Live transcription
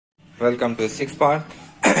welcome to the sixth part.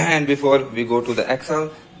 And before we go to the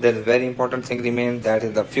Excel, there is a very important thing remains, that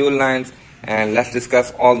is the fuel lines. And let's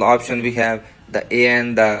discuss all the options we have: the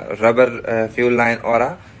AN, the rubber fuel line, or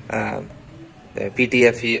a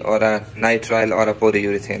PTFE, or a nitrile, or a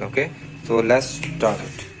polyurethane. Okay, so let's start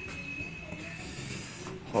it.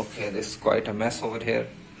 Okay, this is quite a mess over here.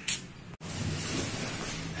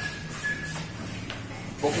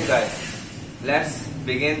 Okay guys, let's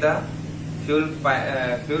begin the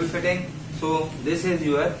fuel fitting. So this is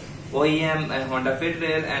your OEM Honda fit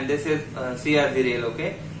rail, and this is CRZ rail.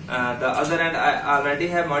 Okay, the other end I already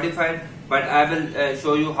have modified, but I will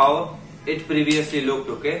show you how it previously looked.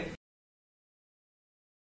 Okay.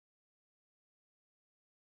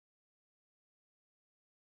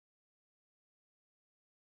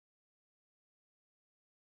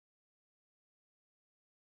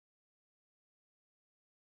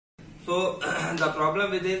 So the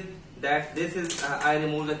problem with it that this is I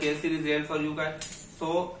removed the K series rail for you guys.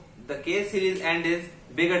 So the K series end is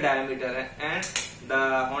bigger diameter, and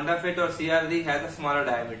the Honda Fit or CRZ has a smaller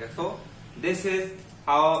diameter. So this is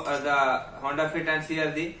how the Honda Fit and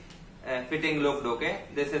CRZ fitting looked. Okay,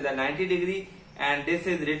 this is the 90 degree, and this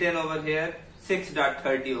is written over here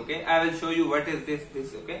 6.30. Okay, I will show you what is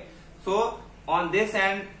this. Okay, so on this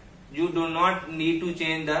end you do not need to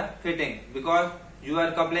change the fitting, because you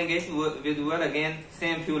are coupling it with your again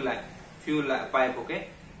same fuel pipe. Okay,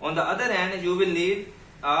 on the other hand you will need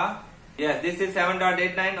yes, this is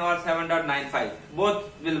 7.89 or 7.95, both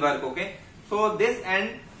will work. Okay, so this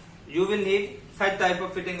end you will need such type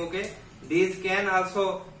of fitting. Okay, these can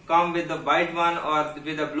also come with the white one or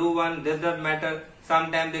with the blue one, this doesn't matter.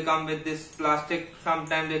 Sometimes they come with this plastic,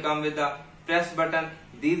 sometimes they come with the press button.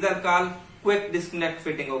 These are called quick disconnect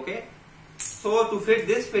fitting. Okay, so to fit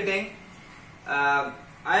this fitting, I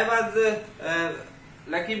was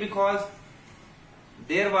lucky because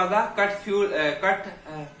there was a cut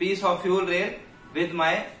piece of fuel rail with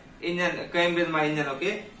my engine, came with my engine.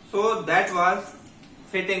 Okay, so that was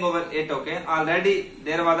fitting over it. Okay, already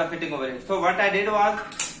there was a fitting over it. So what I did was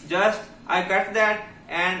just I cut that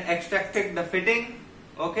and extracted the fitting.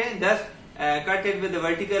 Okay, just cut it with the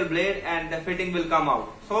vertical blade and the fitting will come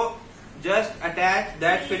out. So just attach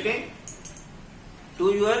that fitting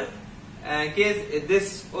to your case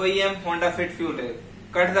this OEM Honda Fit fuel rail.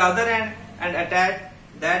 Cut the other end and attach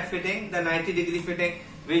that fitting, the 90 degree fitting,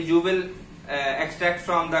 which you will extract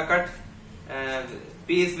from the cut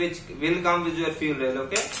piece which will come with your fuel rail.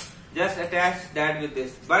 Okay, just attach that with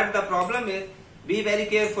this. But the problem is, be very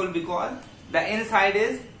careful, because the inside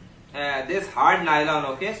is this hard nylon.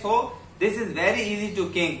 Okay, so this is very easy to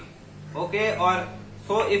kink. Okay, or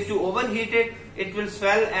so if you overheat it, it will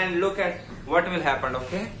swell, and look at what will happen.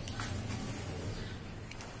 Okay,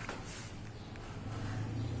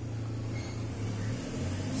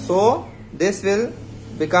 so this will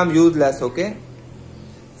become useless. Okay,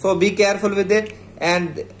 so be careful with it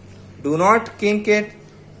and do not kink it.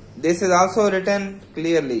 This is also written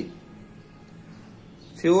clearly,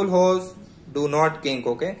 fuel hose do not kink.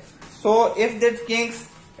 Okay, so if that kinks,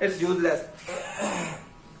 it's useless.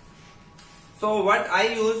 So what I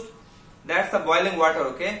used, that's the boiling water.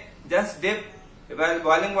 Okay, just dip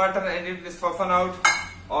boiling water and it will soften out,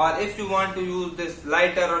 or if you want to use this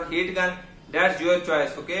lighter or heat gun, that's your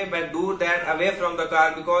choice. Okay, but do that away from the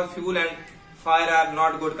car, because fuel and fire are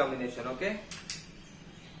not good combination. Okay,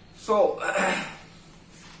 so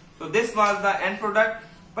so this was the end product,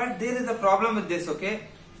 but there is a problem with this. Okay,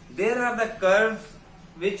 there are the curves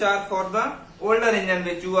which are for the older engine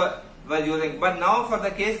which you were using, but now for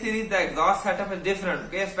the K series the exhaust setup is different.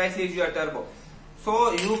 Okay, especially if you are turbo,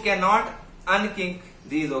 so you cannot unkink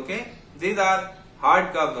these. Okay, these are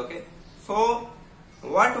hard curves. Okay, so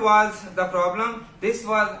what was the problem? This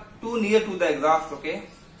was too near to the exhaust. Okay,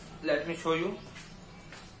 let me show you.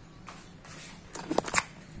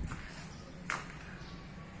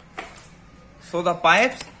 So the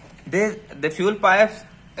pipes, the fuel pipes,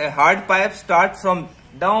 hard pipes start from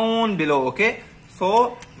down below. Okay,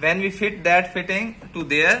 so when we fit that fitting to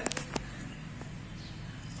there,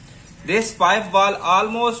 this pipe wall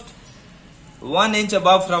almost 1 inch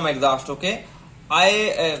above from exhaust. Okay,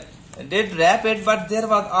 I did wrap it, but there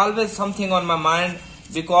was always something on my mind,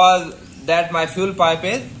 because that my fuel pipe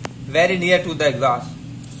is very near to the exhaust.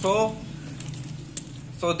 So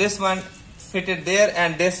this one fitted there,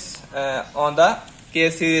 and this on the K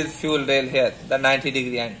series fuel rail here, the 90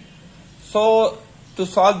 degree end. So to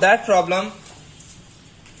solve that problem,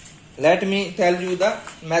 let me tell you the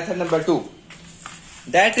method number 2.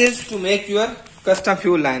 That is to make your custom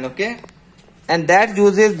fuel line. Okay, and that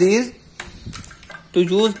uses these. To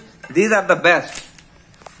use these are the best.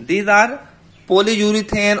 These are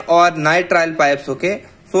polyurethane or nitrile pipes. Okay,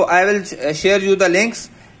 so I will share you the links.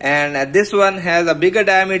 And this one has a bigger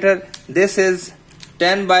diameter. This is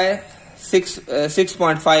 10 by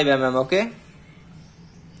 6.5 mm. Okay,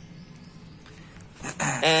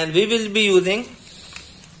 and we will be using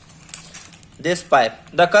this pipe.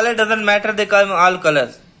 The color doesn't matter, they come all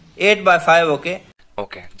colors. 8 by 5.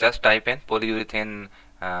 Okay, just type in polyurethane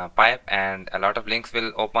pipe and a lot of links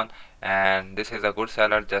will open, and this is a good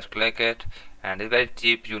seller. Just click it, and it's very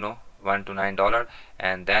cheap, you know, $1 to $9.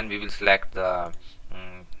 And then we will select the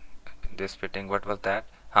this fitting. What was that?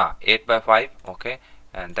 8 by 5. Okay,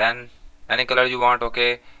 and then any color you want.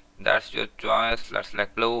 Okay, that's your choice. Let's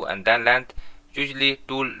select blue. And then length, usually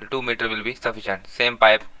 2 meter will be sufficient. Same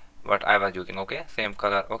pipe what I was using. Okay, same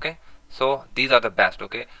color. Okay, so these are the best.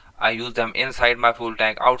 Okay, I use them inside my full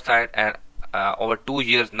tank, outside, and over 2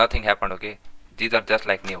 years nothing happened. Okay, these are just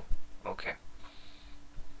like new. Okay,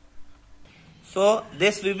 so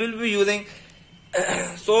this we will be using.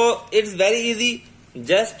 So it's very easy,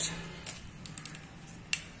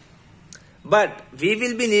 but we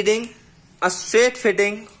will be needing a straight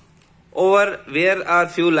fitting over where our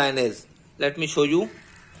fuel line is. Let me show you.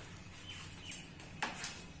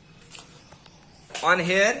 On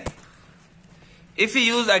here, if we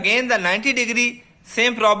use again the 90-degree,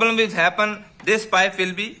 same problem will happen. This pipe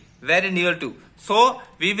will be very near to. So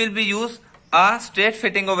we will be use a straight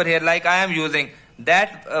fitting over here, like I am using.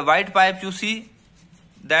 That white pipe you see,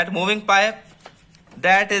 that moving pipe,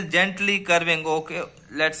 that is gently curving. Okay,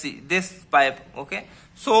 let's see this pipe. Okay,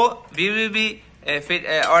 so we will be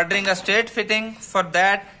ordering a straight fitting for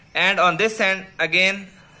that. And on this end again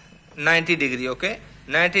 90-degree. Okay,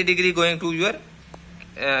 90-degree going to your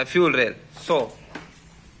fuel rail. So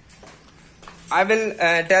I will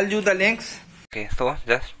tell you the links. Okay, so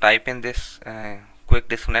just type in this quick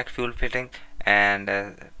disconnect fuel fitting, and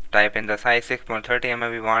type in the size 6.30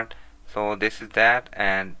 mm we want. So this is that,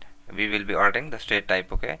 and we will be ordering the straight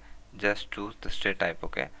type. Okay, just choose the straight type.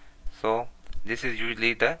 Okay, so this is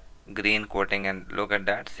usually the green coating, and look at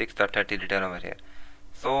that, 6.30 liter over here.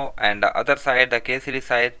 So, and the other side, the K series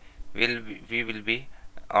side, we will be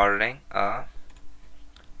ordering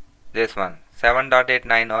this one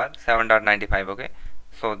 7.89 or 7.95. Okay,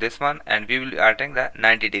 so this one, and we will be ordering the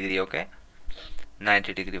 90-degree. Okay,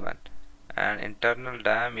 90-degree one. And internal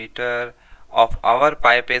diameter of our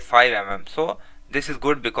pipe is 5 mm. So this is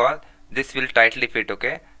good because this will tightly fit.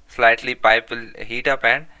 Okay, slightly pipe will heat up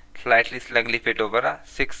and slightly snugly fit over a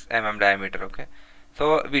 6 mm diameter. Okay,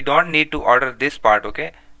 so we don't need to order this part.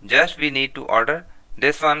 Okay, just we need to order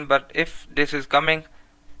this one. But if this is coming,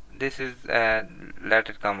 this is let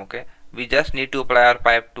it come. Okay, we just need to apply our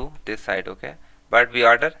pipe to this side. Okay, but we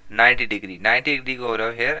order 90-degree. 90-degree go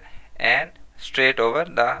over here and straight over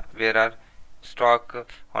the where our stock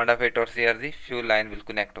Honda Fit or CRZ fuel line will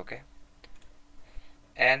connect. Okay,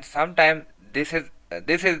 and sometime this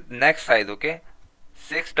is next size. Okay,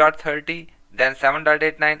 6.30, then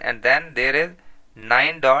 7.89, and then there is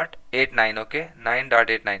 9.89. Okay,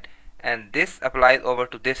 9.89, and this applies over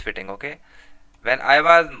to this fitting. Okay, when I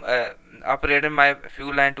was operating my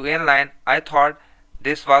fuel line to in line, I thought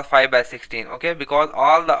this was 5 by 16. Okay, because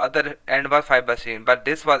all the other end was 5 by 16, but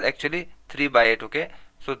this was actually 3 by 8. Okay,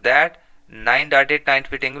 so that 9.89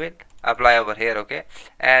 fitting will apply over here. Okay,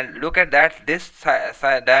 and look at that, this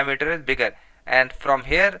diameter is bigger, and from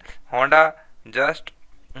here Honda just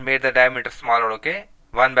made the diameter smaller. Okay,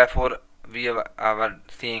 1 by 4 we are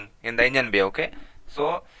seeing in the engine bay. Okay,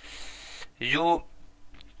 so you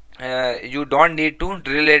don't need to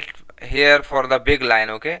drill it here for the big line.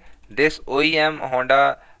 Okay, this OEM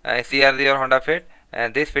Honda CRZ or Honda Fit,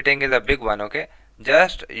 and this fitting is a big one. Okay,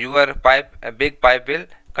 just your pipe, a big pipe will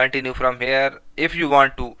continue from here. If you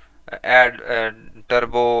want to add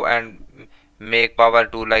turbo and make power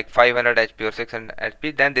to like 500 HP or 600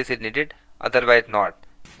 HP, then this is needed, otherwise not.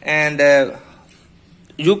 And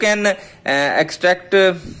you can extract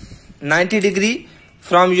 90-degree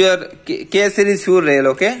from your K series fuel rail.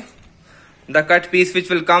 Okay, the cut piece which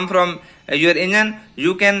will come from your engine,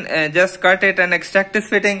 you can just cut it and extract this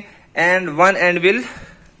fitting, and one end will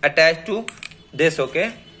attach to this.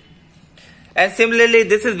 Okay, and similarly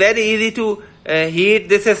this is very easy to heat.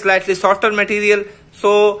 This is slightly softer material,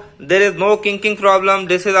 so there is no kinking problem.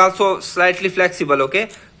 This is also slightly flexible. Okay,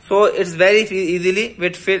 so it's very easily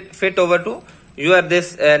fit over to your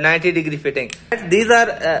this 90-degree fitting. These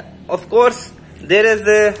are of course there is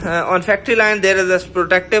on factory line there is a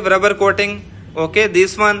protective rubber coating. Okay,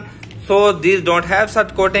 this one, so these don't have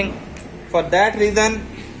such coating. For that reason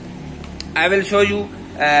I will show you,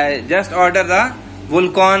 just order the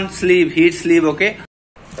Vulcan sleeve, heat sleeve. Okay,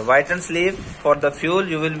 The whiten sleeve for the fuel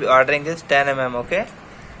you will be ordering is 10 mm, okay.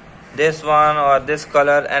 This one or this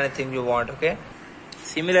color, anything you want, okay.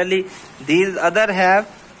 Similarly, these other have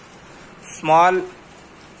small,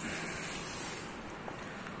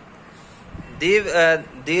 these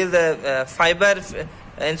fiber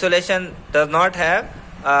insulation does not have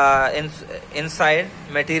inside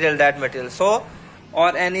material, that material, so,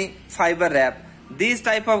 or any fiber wrap. These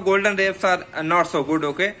type of golden wraps are not so good,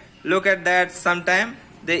 okay. Look at that, sometime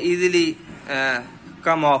they easily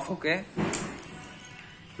come off, okay.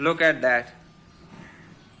 Look at that.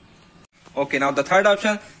 Okay, now the third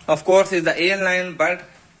option of course is the AN line, but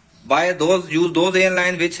use those AN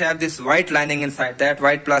line which have this white lining inside, that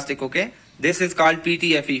white plastic, okay. This is called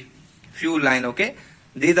PTFE, fuel line, okay.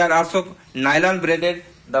 These are also nylon braided,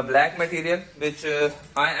 the black material which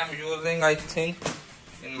I am using, I think,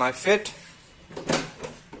 in my fit.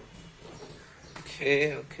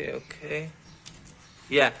 Okay.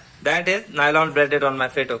 Yeah, that is nylon braided on my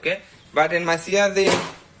fit, okay. But in my CRZ,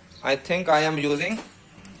 I think I am using,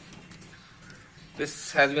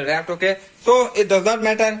 this has been wrapped, okay. So it does not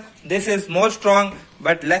matter, this is more strong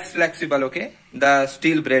but less flexible, okay, the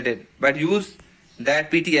steel braided, but use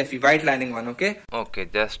that PTFE white lining one, okay. Okay,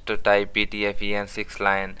 just to type PTFE and 6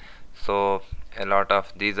 line. So a lot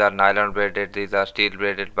of these are nylon braided, these are steel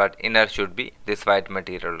braided, but inner should be this white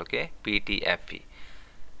material, okay, PTFE.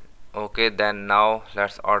 Okay, then now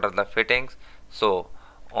let's order the fittings. So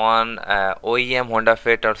on OEM Honda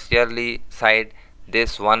Fit or CRZ side,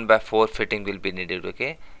 this 1/4 fitting will be needed,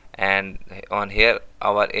 okay, and on here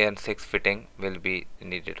our AN6 fitting will be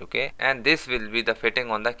needed, okay, and this will be the fitting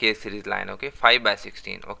on the K series line, okay,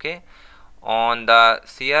 5/16, okay. On the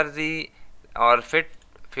CRZ or fit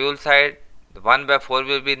fuel side, 1/4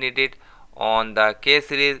 will be needed. On the K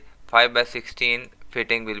series, 5/16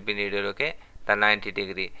 fitting will be needed, okay, the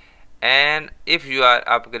 90°. And if you are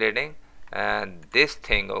upgrading this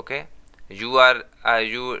thing, okay, you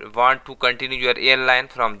want to continue your AN line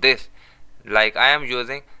from this, like I am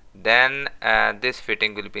using, then this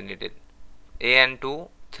fitting will be needed, AN2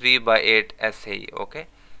 3/8 SAE, okay.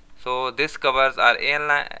 So this covers our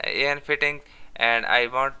AN fitting, and I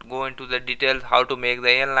won't go into the details how to make the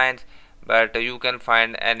AN lines, but you can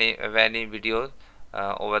find any videos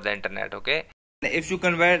over the internet, okay. If you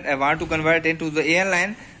want to convert into the AN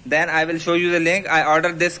line, then I will show you the link. I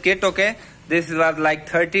ordered this kit, okay. This was like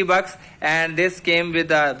 30 bucks, and this came with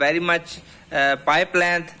a very much pipe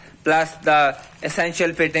length plus the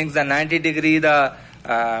essential fittings, the 90°, the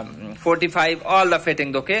 45, all the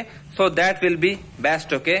fittings, okay. So that will be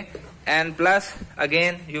best, okay. And plus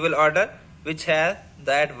again you will order which has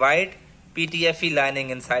that white PTFE lining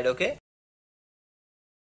inside, okay.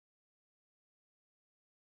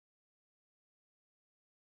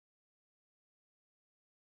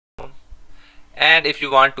 And if you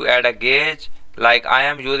want to add a gauge, like I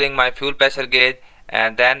am using my fuel pressure gauge,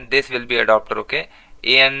 and then this will be adapter, okay,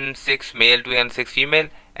 AN6 male to AN6 female,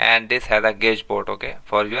 and this has a gauge port, okay,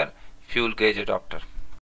 for your fuel gauge adapter.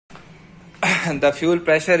 The fuel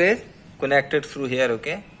pressure is connected through here,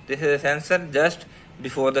 okay. This is a sensor just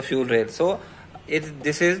before the fuel rail, so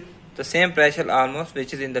this is the same pressure almost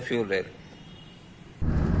which is in the fuel rail.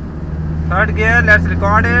 Third gear, let's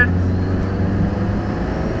record it.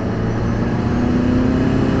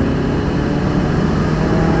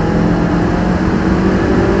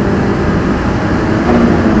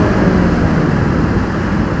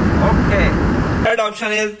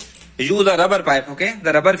 Option is use a rubber pipe, okay,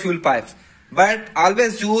 the rubber fuel pipes, but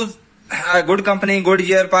always use a good company,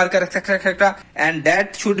 Goodyear, Parker, etc., and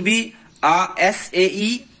that should be a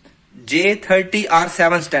SAE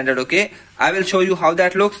J30R7 standard, okay. I will show you how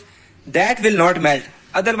that looks. That will not melt,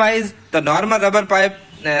 otherwise the normal rubber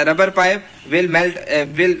pipe will melt,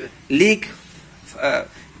 will leak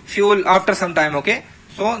fuel after some time, okay.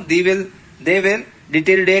 So they will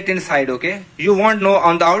deteriorate inside, okay. You won't know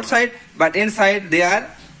on the outside, but inside they are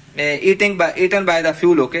eaten by the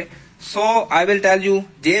fuel, okay. So I will tell you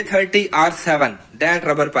J30R7, that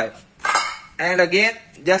rubber pipe, and again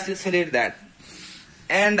just insulate that.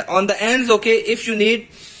 And on the ends, okay, if you need,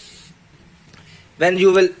 when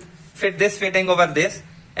you will fit this fitting over this,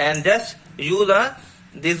 and just use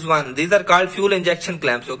this one. These are called fuel injection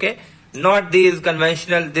clamps, okay, not these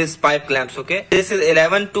conventional pipe clamps, okay. This is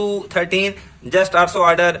 11 to 13. Just also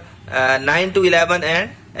order 9 to 11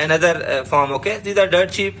 and another form, okay. These are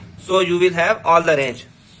dirt cheap, so you will have all the range.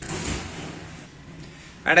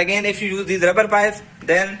 And again, if you use these rubber pipes,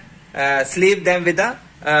 then sleeve them with a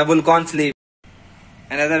Vulcan sleeve.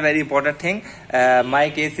 Another very important thing,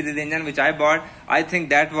 my K series engine which I bought, I think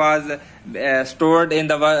that was stored in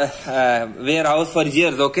the warehouse for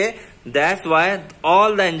years, okay. that's why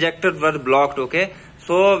all the injectors were blocked. Okay,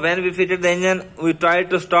 so when we fitted the engine, we tried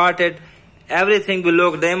to start it, everything we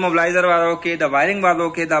looked, the immobilizer was okay, the wiring was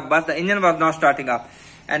okay, but the engine was not starting up.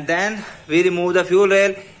 And then we removed the fuel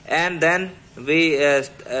rail, and then we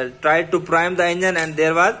tried to prime the engine, and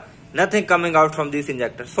there was nothing coming out from this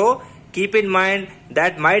injector. So keep in mind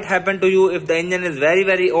that might happen to you if the engine is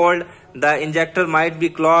very old, the injector might be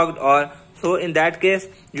clogged, or so in that case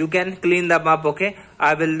you can clean them up. Okay,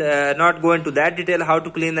 I will not go into that detail how to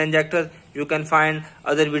clean the injector. You can find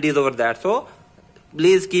other videos over that. So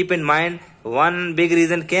please keep in mind, one big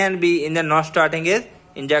reason can be engine not starting is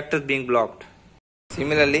injectors being blocked.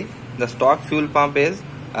 Similarly, the stock fuel pump is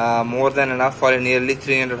more than enough for nearly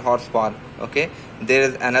 300 horsepower. Okay, there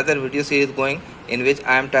is another video series going in which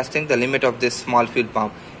I am testing the limit of this small fuel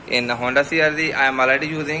pump. In Honda CR-V, I am already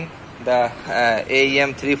using the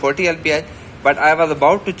AEM 340 LPI, but I was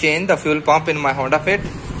about to change the fuel pump in my Honda Fit.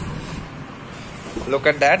 Look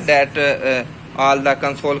at that, all the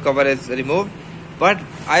console cover is removed, but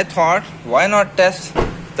I thought, why not test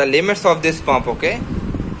the limits of this pump? Okay,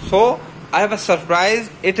 so I was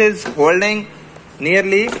surprised, it is holding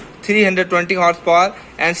nearly 320 horsepower,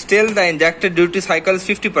 and still the injector duty cycle is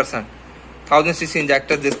 50%. 1000cc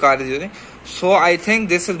injector this car is using. So I think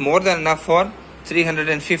this is more than enough for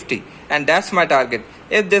 350, and that's my target.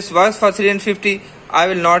 If this works for 350, I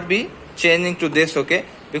will not be changing to this. Okay,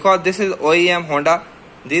 because this is OEM Honda,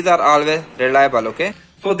 these are always reliable. Okay,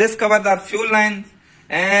 so this covers our fuel line,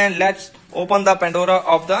 and let's open the Pandora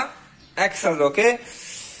of the axles. Okay,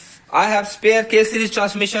 I have spare K-series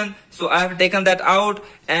transmission, so I have taken that out,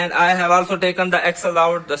 and I have also taken the axle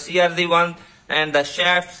out, the CR-V one, and the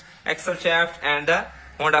shafts, axle shaft, and the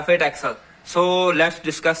Honda Fit axle. So let's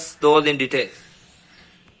discuss those in detail.